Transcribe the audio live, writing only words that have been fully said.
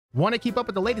Want to keep up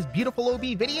with the latest beautiful OB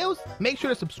videos? Make sure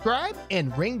to subscribe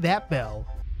and ring that bell.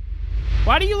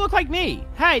 Why do you look like me?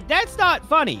 Hey, that's not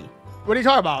funny. What are you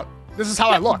talking about? This is how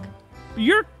I look.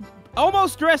 You're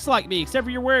almost dressed like me, except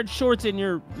for you're wearing shorts and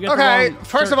you got okay, the wrong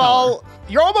first shirt of all, color.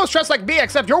 you're almost dressed like me,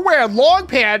 except you're wearing long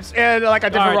pants and like a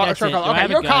different shirt color. Okay,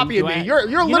 you're copying me. You're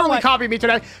literally copying me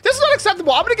today. This is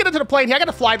unacceptable. I'm gonna get into the plane here. I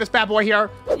gotta fly this bad boy here.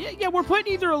 Yeah, we're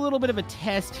putting you through a little bit of a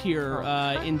test here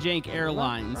in Jank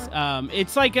Airlines.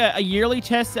 It's like a yearly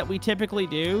test that we typically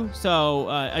do, so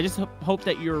I just hope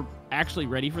that you're actually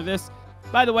ready for this.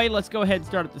 By the way, let's go ahead and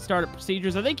start at the startup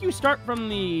procedures. I think you start from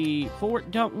the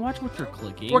forward. Don't watch what you're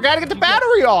clicking. We gotta get the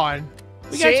battery on.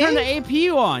 We gotta turn the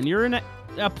APU on. You're in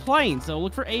a plane, so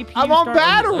look for APU. I'm on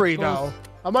battery though.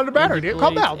 I'm on the battery, dude.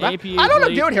 Calm down. I don't know what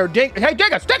I'm doing here. Hey,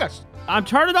 dig us. I'm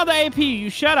turning on the APU. You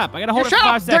shut up. I gotta hold it for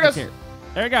 5 seconds here.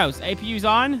 There it goes. APU's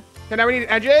on. And now we need an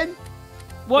engine.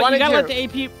 Well, you gotta let the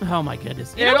APU. Oh my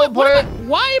goodness. You know what?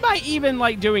 Why am I even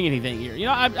like doing anything here? You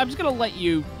know, I'm just gonna let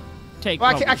you.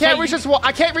 Well, I can't reach this one.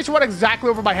 I can't reach one exactly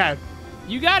over my head.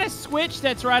 You got a switch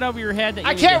that's right over your head. That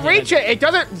I can't reach it. It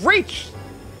doesn't reach.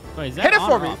 Wait, is that hit it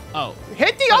for me. Oh,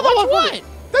 hit the other one. What?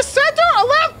 The center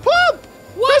left pump.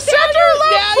 What? The center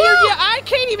left pump. Yeah, I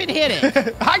can't even hit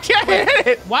it. I can't hit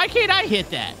it. Why can't I hit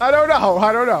that? I don't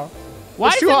know.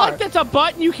 Why is it like that's a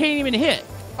button you can't even hit?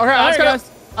 Okay, I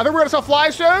think we're gonna start fly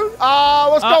soon.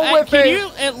 Let's go with Can you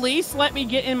at least let me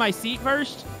get in my seat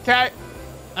first? Okay.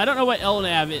 I don't know what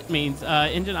LNAV it means.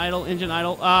 Engine idle.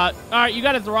 All right, you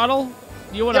got a throttle?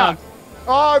 You want to... Yeah.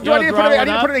 Oh, I need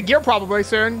to put it in gear probably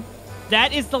soon.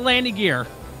 That is the landing gear.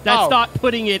 That's not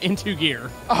putting it into gear.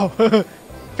 Oh.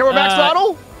 Can we max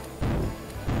throttle?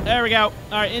 There we go. All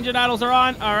right, engine idles are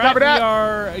on. All right, we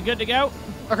are good to go.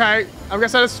 Okay, I'm going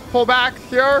to just pull back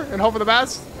here and hope for the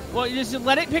best. Well, you just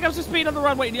let it pick up some speed on the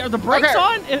runway. Are the brakes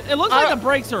on? It looks like the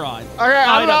brakes are on. Okay,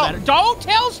 I don't know. Don't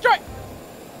tell straight...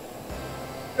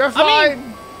 They're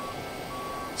fine.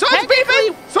 So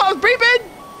it's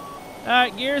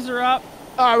beeping. Gears are up.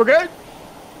 All right, we're good.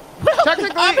 Well,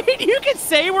 technically, I mean, you can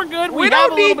say we're good. We don't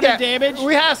have need a little bit of damage.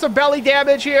 We have some belly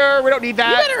damage here. We don't need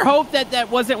that. You better hope that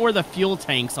wasn't where the fuel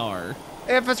tanks are.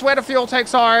 If it's where the fuel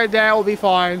tanks are, that will be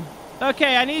fine.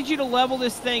 Okay, I need you to level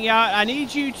this thing out. I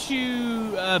need you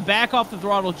to back off the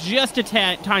throttle just a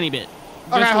tiny bit.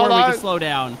 Just where we can slow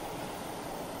down.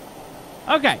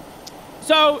 Okay.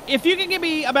 So, if you can give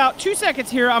me about 2 seconds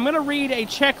here, I'm going to read a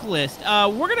checklist.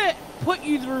 We're going to put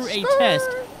you through a test,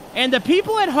 and the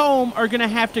people at home are going to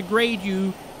have to grade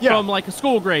you from like a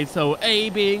school grade. So,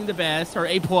 A being the best, or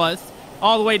A+,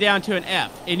 all the way down to an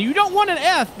F. And you don't want an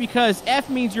F because F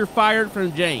means you're fired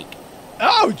from Jank.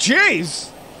 Oh,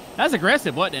 jeez. That's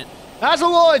aggressive, wasn't it? That's a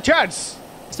little intense.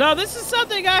 So, this is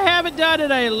something I haven't done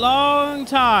in a long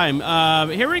time.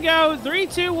 Here we go. 3,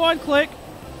 2, 1, click.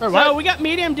 So we got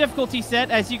medium difficulty set,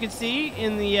 as you can see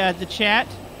in the chat.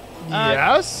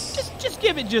 Yes. Just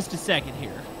give it just a second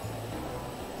here.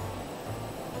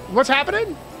 What's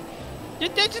happening?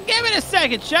 Just give it a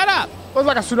second. Shut up. Was it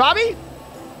like a tsunami?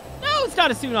 No, it's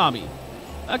not a tsunami.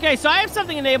 Okay, so I have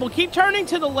something enabled. Keep turning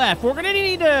to the left. We're gonna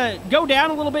need to go down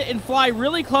a little bit and fly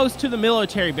really close to the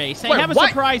military base. They have a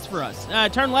surprise for us.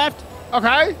 Turn left.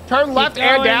 Okay. Turn left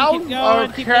and down.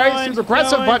 Okay. Seems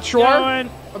aggressive, but sure.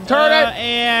 I'm turning.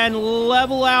 And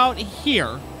level out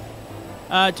here.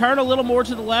 Turn a little more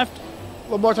to the left. A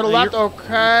little more to the left,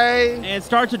 okay. And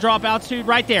start to drop altitude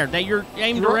right there. That you're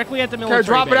aiming directly at the military base.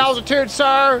 Okay, dropping altitude,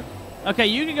 sir. Okay,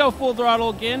 you can go full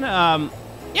throttle again.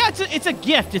 Yeah, it's a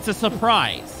gift. It's a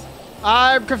surprise.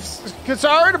 I'm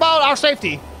concerned about our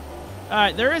safety. All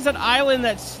right, there is an island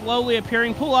that's slowly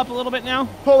appearing. Pull up a little bit now.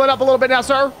 Pull it up a little bit now,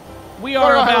 sir. We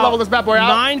are about level this bad boy out.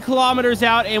 9 kilometers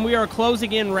out, and we are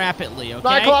closing in rapidly, okay?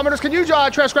 9 kilometers. Can you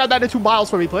transcribe that into miles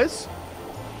for me, please?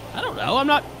 I don't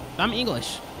know. I'm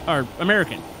English. Or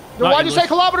American. Then why'd you say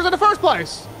kilometers in the first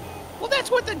place? Well, that's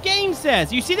what the game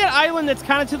says. You see that island that's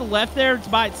kind of to the left there? It's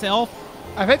by itself.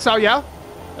 I think so, yeah.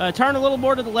 Turn a little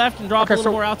more to the left and drop a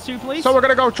little more altitude, please. So we're going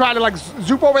to go try to, like,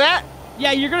 zoop over that?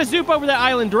 Yeah, you're going to zoop over that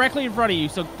island directly in front of you,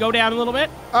 so go down a little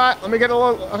bit. All right, let me get a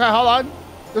little... Okay, hold on.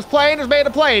 This plane is made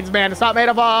of planes, man. It's not made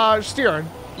of steering.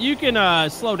 You can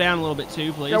slow down a little bit,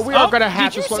 too, please. Yeah, we are going to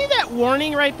have to slow... Did you see that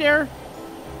warning right there?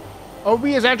 OB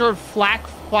has entered FLAK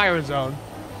Firing Zone.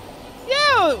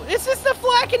 Yeah, this is the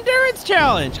FLAK Endurance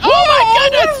Challenge. Whoa, my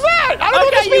goodness! What is that? I don't know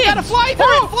what this means. You gotta fly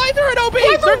through it. Fly through it, OB.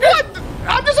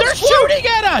 They're shooting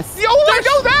at us. I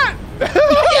know that.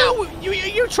 Yeah,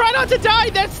 you try not to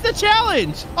die. That's the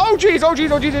challenge. Oh, jeez. Oh,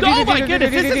 my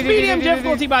goodness. This is medium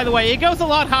difficulty, by the way. It goes a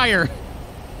lot higher.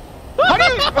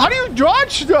 How do you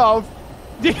dodge stuff?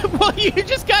 Well, you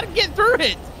just gotta get through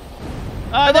it.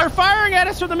 They're firing at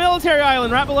us from the military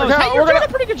island right below us. Hey, you're doing a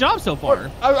pretty good job so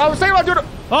far. I was thinking about doing it.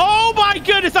 Oh my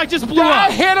goodness, I just blew up.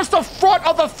 That hit us the front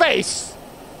of the face.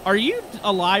 Are you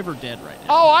alive or dead right now?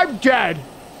 Oh, I'm dead.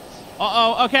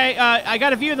 Uh-oh, okay, I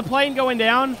got a view of the plane going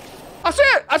down. I see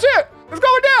it, it's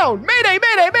going down. Mayday,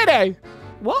 mayday, mayday.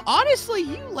 Well, honestly,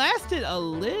 you lasted a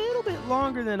little bit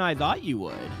longer than I thought you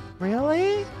would.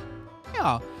 Really?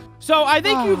 Yeah. So I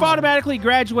think you've automatically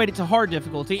graduated to hard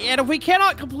difficulty, and if we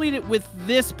cannot complete it with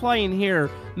this plane here,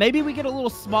 maybe we get a little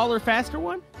smaller, faster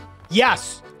one?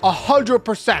 Yes,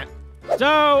 100%.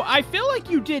 So I feel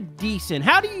like you did decent.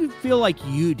 How do you feel like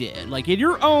you did? Like, in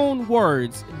your own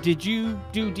words, did you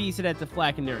do decent at the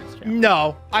FLAK Endurance Challenge?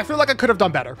 No, I feel like I could have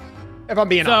done better, if I'm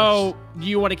being honest. So do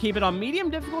you want to keep it on medium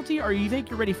difficulty, or you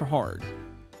think you're ready for hard?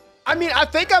 I mean, I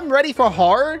think I'm ready for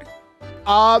hard.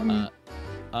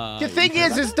 The thing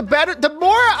is the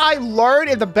more I learn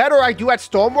and the better I do at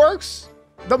Stormworks,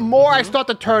 the more I start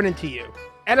to turn into you.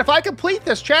 And if I complete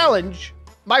this challenge,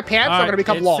 my pants are going to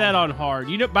become long. It's set on hard.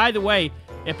 You know, by the way,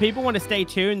 if people want to stay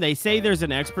tuned, they say there's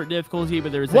an expert difficulty,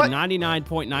 but there's a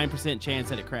 99.9% chance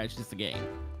that it crashes the game.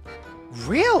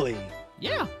 Really?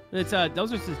 Yeah. It's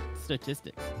those are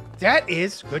statistics. That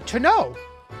is good to know.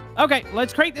 Okay,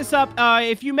 let's crank this up.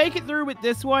 If you make it through with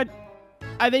this one,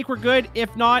 I think we're good.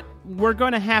 If not, we're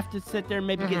going to have to sit there and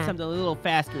maybe get something a little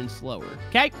faster and slower.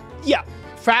 Okay? Yeah.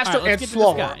 Faster and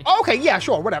slower. Okay, yeah,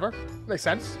 sure, whatever. Makes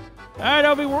sense. All right,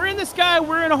 Obi, we're in the sky.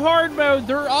 We're in a hard mode.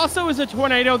 There also is a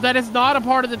tornado. That is not a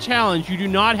part of the challenge. You do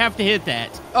not have to hit that.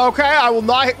 Okay, I will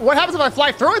not. What happens if I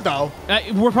fly through it, though?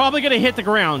 We're probably going to hit the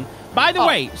ground. By the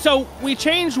way, so we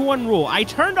changed one rule. I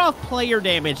turned off player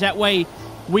damage. That way,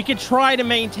 we could try to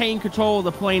maintain control of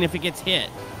the plane if it gets hit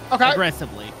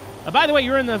aggressively. By the way,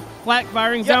 you're in the FLAK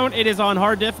firing zone. It is on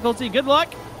hard difficulty. Good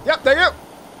luck. Yep, thank you.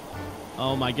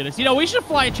 Oh, my goodness. You know, we should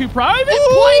fly 2 private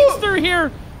planes through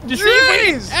here to see if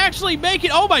we can actually make it.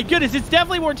 Oh, my goodness. It's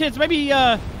definitely more intense. Maybe,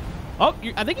 I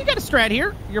think you got a strat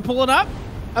here. You're pulling up.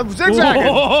 I'm zigzagging.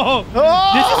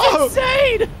 This is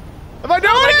insane. Am I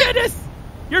doing it? Oh, my goodness.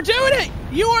 You're doing it.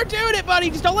 You are doing it, buddy.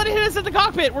 Just don't let it hit us in the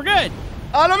cockpit. We're good.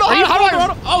 I don't know.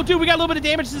 Oh, dude, we got a little bit of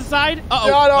damage to the side.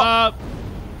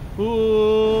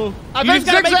 Ooh. You just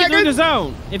gotta make it through the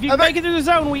zone. If you make it through the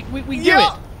zone, we do it.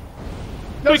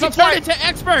 We can turn it to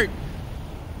expert.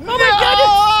 Oh my goodness!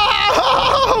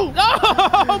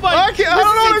 Oh my! I don't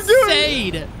know what I'm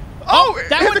doing. Oh,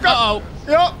 that one.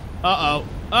 Yep.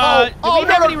 Do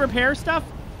we have any repair stuff?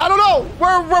 I don't know.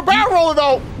 We're barrel rolling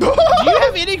though. Do you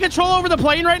have any control over the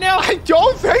plane right now? I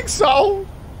don't think so.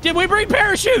 Did we bring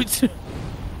parachutes?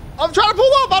 I'm trying to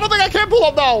pull up. I don't think I can pull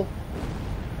up though.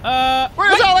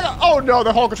 Where is that? Oh no,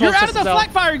 the whole control system. You're out of the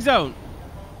FLAK firing zone.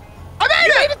 I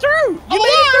made it through. You made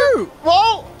it through.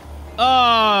 Well,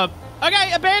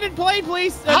 okay, abandoned plane,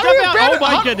 please. Jump out. Oh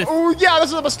my goodness. Oh yeah, this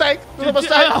is a mistake.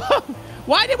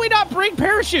 Why did we not bring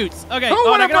parachutes? Okay,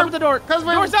 I can open the door. Because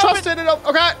we trusted it.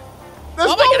 Okay.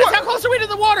 Oh my goodness, how close are we to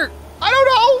the water? I don't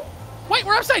know. Wait,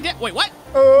 we're upside down. Wait, what?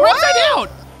 We're upside down.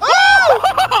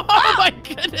 Oh my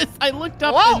goodness! I looked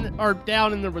up or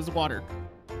down and there was water.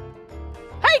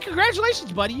 Hey,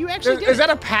 congratulations, buddy! You actually did. Is that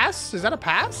a pass? Is that a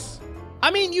pass? I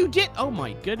mean, you did. Oh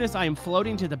my goodness! I am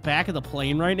floating to the back of the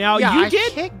plane right now. Yeah, you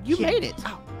did. You made it.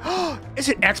 Is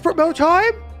it expert mode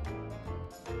time?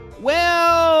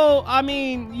 Well, I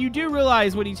mean, you do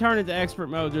realize when you turn into expert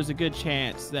mode, there's a good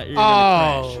chance that you're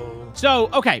gonna crash. So,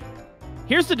 okay.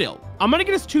 Here's the deal. I'm going to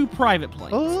get us 2 private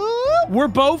planes. We're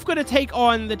both going to take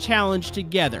on the challenge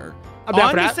together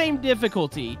on the same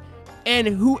difficulty. And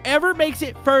whoever makes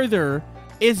it further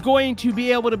is going to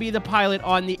be able to be the pilot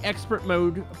on the expert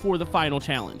mode for the final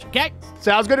challenge. Okay?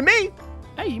 Sounds good to me.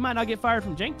 Hey, you might not get fired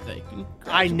from Jank today.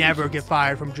 I never get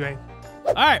fired from Jank.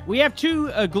 All right, we have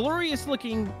 2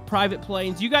 glorious-looking private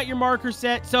planes. You got your marker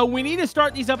set. So we need to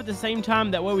start these up at the same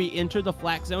time. That way we enter the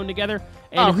FLAK zone together.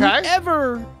 And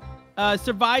whoever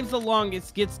survives the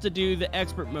longest gets to do the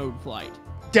expert mode flight.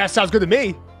 That sounds good to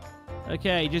me.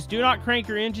 Okay, just do not crank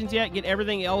your engines yet. Get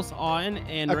everything else on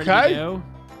and ready to go.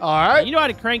 All right. You know how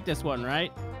to crank this one,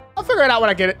 right? I'll figure it out when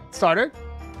I get it started.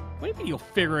 What do you mean you'll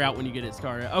figure it out when you get it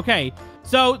started? Okay,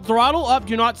 so throttle up.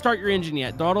 Do not start your engine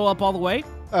yet. Throttle up all the way.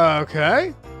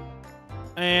 Okay.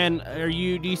 And do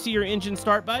you see your engine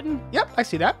start button? Yep, I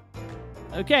see that.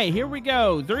 Okay, here we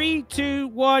go. 3, 2,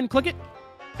 1, click it.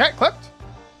 Okay, clicked.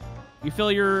 You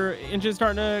feel your engine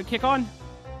starting to kick on?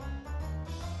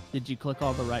 Did you click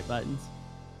all the right buttons?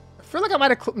 I feel like I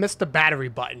might have missed the battery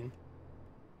button.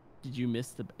 Did you miss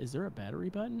the... Is there a battery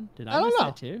button? Did I miss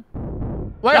that too?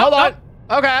 Wait, hold on.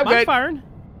 Okay, I'm good. Firing.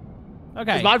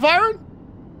 Okay. Is mine firing?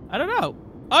 I don't know.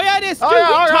 Oh, yeah, it is. Dude, we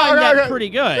timed that pretty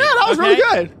good. Yeah, that was really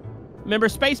good. Remember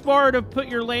spacebar to put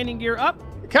your landing gear up.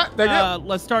 Okay, there you go.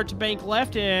 Let's start to bank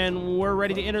left, and we're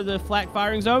ready to enter the flak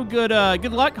firing zone. Good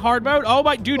luck, hard mode. Oh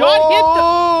my, do not hit the.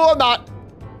 Oh, I'm not.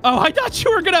 Oh, I thought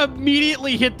you were gonna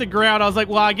immediately hit the ground. I was like,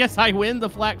 well, I guess I win the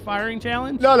flak firing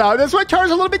challenge. No, this one turns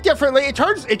a little bit differently. It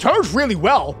turns really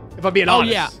well, if I'm being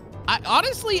honest. Oh yeah,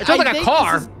 honestly, it turns like a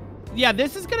car.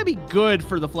 This is gonna be good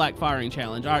for the flak firing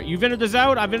challenge. All right, you've entered the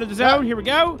zone. I've entered the zone. Here we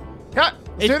go. Yeah,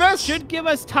 let's do this. Should give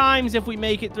us times if we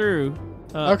make it through.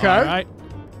 Okay. All right.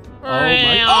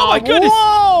 Oh my goodness!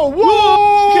 Whoa!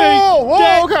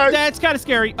 Okay. That's kind of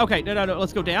scary. Okay, no.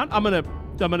 Let's go down. I'm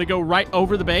gonna go right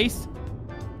over the base.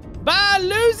 Bye,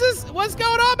 losers! What's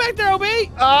going on back there, OB? Wait,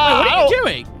 what are you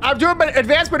doing? I'm doing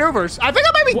advanced maneuvers. I think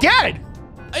I might be dead.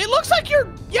 It looks like you're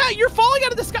falling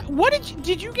out of the sky. What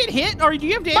did you get hit, or do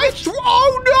you have damage?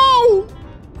 Oh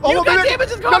no! You got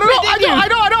damage in the cockpit,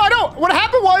 I know. What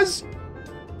happened was,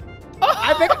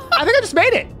 I think I just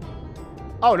made it.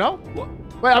 Oh no!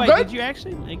 Wait, I'm good. Did you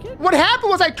actually make it? What happened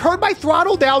was I turned my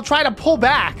throttle down, trying to pull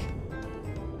back.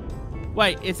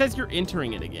 Wait, it says you're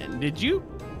entering it again. Did you?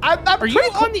 Are you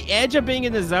on the edge of being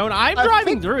in the zone? I'm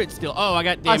driving through it still. Oh, I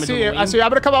got damage. I see you. I'm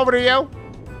gonna come over to you.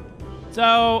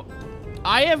 So,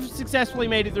 I have successfully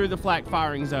made it through the flak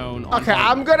firing zone. Okay,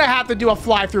 I'm gonna have to do a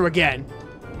fly through again.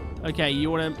 Okay, you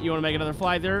wanna make another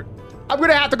fly there? I'm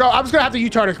gonna have to go. I'm just gonna have to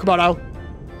U-turn it, Komodo.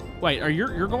 Wait,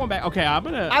 you're going back? Okay,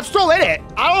 I'm still in it.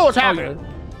 I don't know what's happening.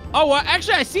 Oh, well,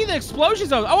 actually, I see the explosion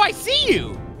zone. Oh, I see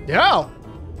you. Yeah.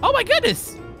 Oh my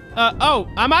goodness.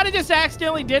 I might have just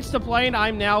accidentally ditched the plane.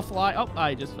 I'm now flying. Oh,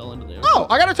 I just fell into the ocean. Oh,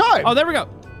 I got a time. Oh, there we go.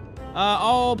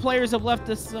 All players have left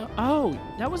this. Oh,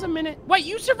 that was a minute. Wait,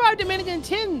 you survived a minute and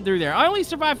 10 through there. I only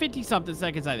survived 50-something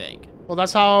seconds, I think. Well,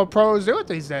 that's how pros do it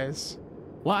these days.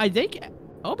 Well, I think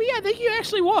you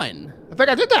actually won. I think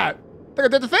I did that. I think I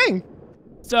did the thing.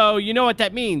 So, you know what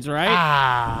that means,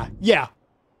 right? Yeah.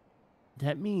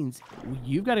 That means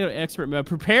you've got to go to expert mode.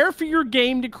 Prepare for your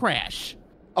game to crash.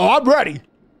 Oh, I'm ready.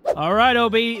 All right,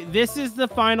 OB, this is the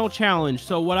final challenge.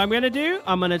 So what I'm going to do,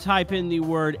 I'm going to type in the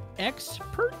word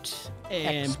expert,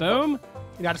 and boom.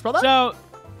 You know how to spell that? So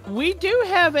we do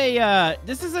have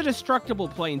this is a destructible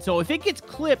plane. So if it gets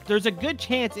clipped, there's a good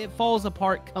chance it falls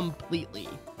apart completely.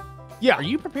 Yeah. Are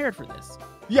you prepared for this?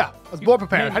 Yeah, I was more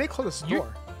prepared. How do you close the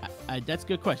door? That's a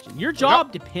good question. Your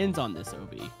job depends on this,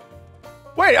 OB.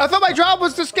 Wait, I thought my job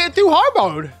was to skate through hard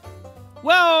mode.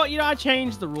 Well, I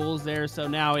changed the rules there, so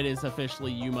now it is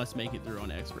officially you must make it through on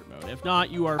expert mode. If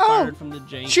not, you are fired from the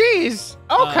Jank. Jeez.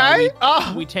 Okay.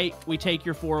 We take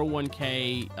your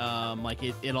 401k, like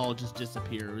it all just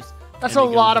disappears. That's a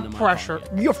lot of pressure.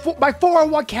 My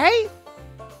 401k?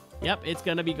 Yep, it's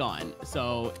gonna be gone.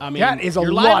 So I mean, that is a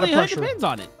lot of pressure. Depends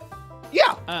on it.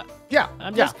 Yeah. Yeah.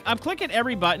 I'm clicking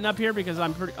every button up here because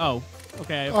I'm pretty. Oh,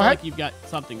 okay. I feel like you've got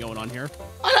something going on here.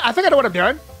 I think I know what I'm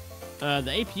doing.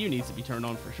 The APU needs to be turned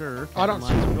on for sure. I don't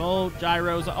see. Roll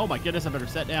gyros. Oh my goodness, I better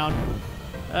set down.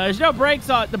 There's no brakes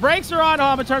on. The brakes are on. Oh,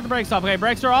 I'm gonna turn the brakes off. Okay,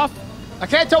 brakes are off. I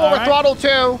can't tell what we're throttle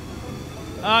to.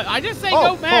 I just say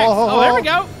go max. Oh, there we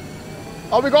go.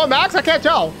 Oh, we going max? I can't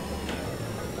tell.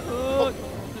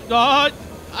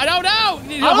 I don't know.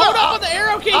 Hold up on the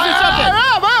arrow keys or something.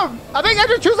 I think I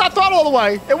just choose that throttle all the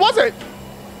way. It wasn't.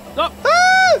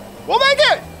 We'll make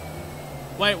it.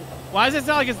 Wait, why does it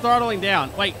sound like it's throttling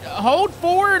down? Wait, hold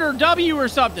forward or W or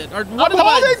something. Or what? I'm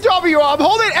holding W. I'm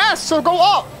holding S, so go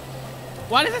up.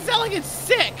 Why does it sound like it's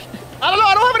sick? I don't know.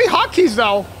 I don't have any hotkeys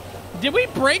though. Did we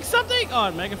break something?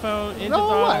 On megaphone, engine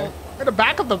throttle. In the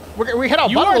back of the, we hit our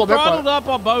button a little bit. You are throttled up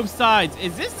on both sides.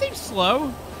 Is this seem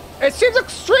slow? It seems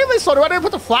extremely slow. Do I need to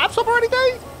put the flaps up or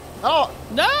anything? Oh.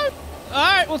 No. All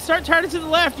right, we'll start turning to the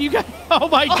left. You guys, oh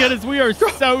my goodness, we are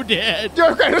so dead.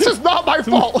 Okay, this is not my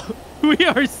fault. We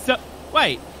are so,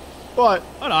 wait. What?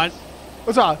 Hold on.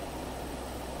 What's on?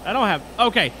 I don't have,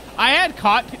 okay. I had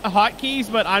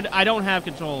hotkeys, but I don't have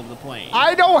control of the plane.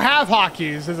 I don't have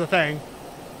hotkeys is the thing.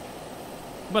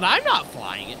 But I'm not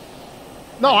flying it.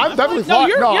 No, I'm definitely flying.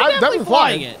 No, you're definitely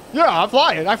flying it. Yeah, I'm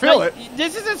flying. I feel it.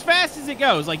 This is as fast as it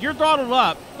goes. Like, you're throttled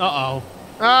up. Uh-oh.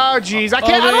 Oh, jeez. I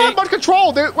can't. I don't have much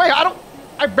control, dude. Wait,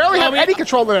 I barely have any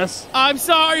control of this. I'm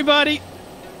sorry, buddy.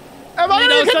 Am I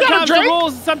gonna get down a drink?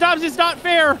 Rules, sometimes it's not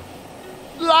fair.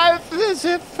 Life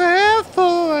isn't fair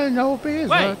for nobody's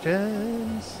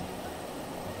returns.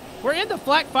 We're in the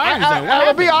flak firing zone.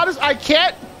 I'll be honest. I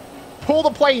can't pull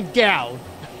the plane down.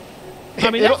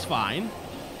 I mean, that's fine.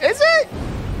 Is it?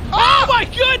 Oh my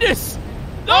goodness!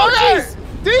 Oh jeez!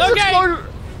 These explosions.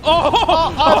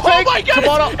 Oh my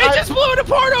goodness! It just blew it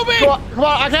apart over me! Come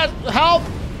on, I can't. Help!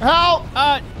 Help!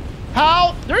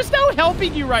 Help! There's no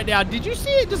helping you right now. Did you see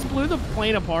it just blew the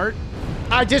plane apart?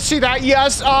 I did see that,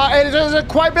 yes. And there's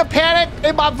quite a bit of panic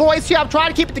in my voice here. I'm trying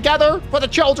to keep it together for the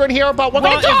children here, but we're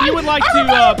gonna die. If you would like to maybe...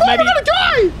 We're gonna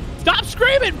die! Stop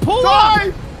screaming! Pull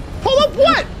up! Pull up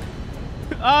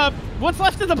what? What's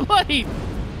left of the plane?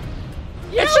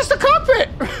 It's just a cockpit!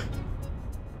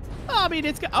 I mean,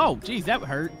 it's... Oh, geez, that would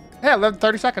hurt. Hey,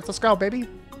 30 seconds. Let's go, baby.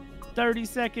 30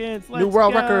 seconds. New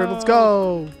world record. Let's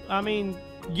go. I mean,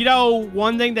 you know,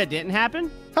 one thing that didn't happen?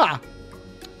 Huh.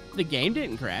 The game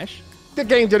didn't crash. The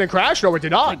game didn't crash? No, it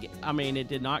did not. I mean, it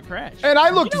did not crash. And I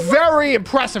looked very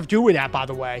impressive doing that, by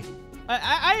the way.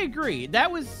 I agree.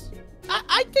 That was...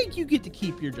 I think you get to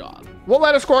keep your job. What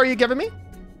letter score are you giving me?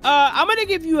 I'm going to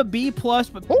give you a B+,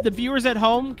 but the viewers at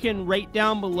home can rate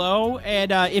down below.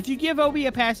 And if you give Obi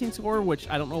a passing score, which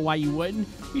I don't know why you wouldn't,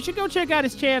 you should go check out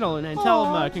his channel and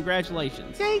tell him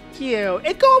congratulations. Thank you.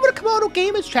 And go over to Komodo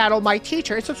Gamer's channel, my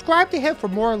teacher, and subscribe to him for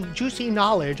more juicy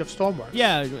knowledge of Stormworks.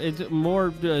 Yeah, it's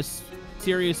more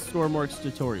serious Stormworks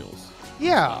tutorials.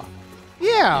 Yeah.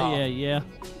 Yeah.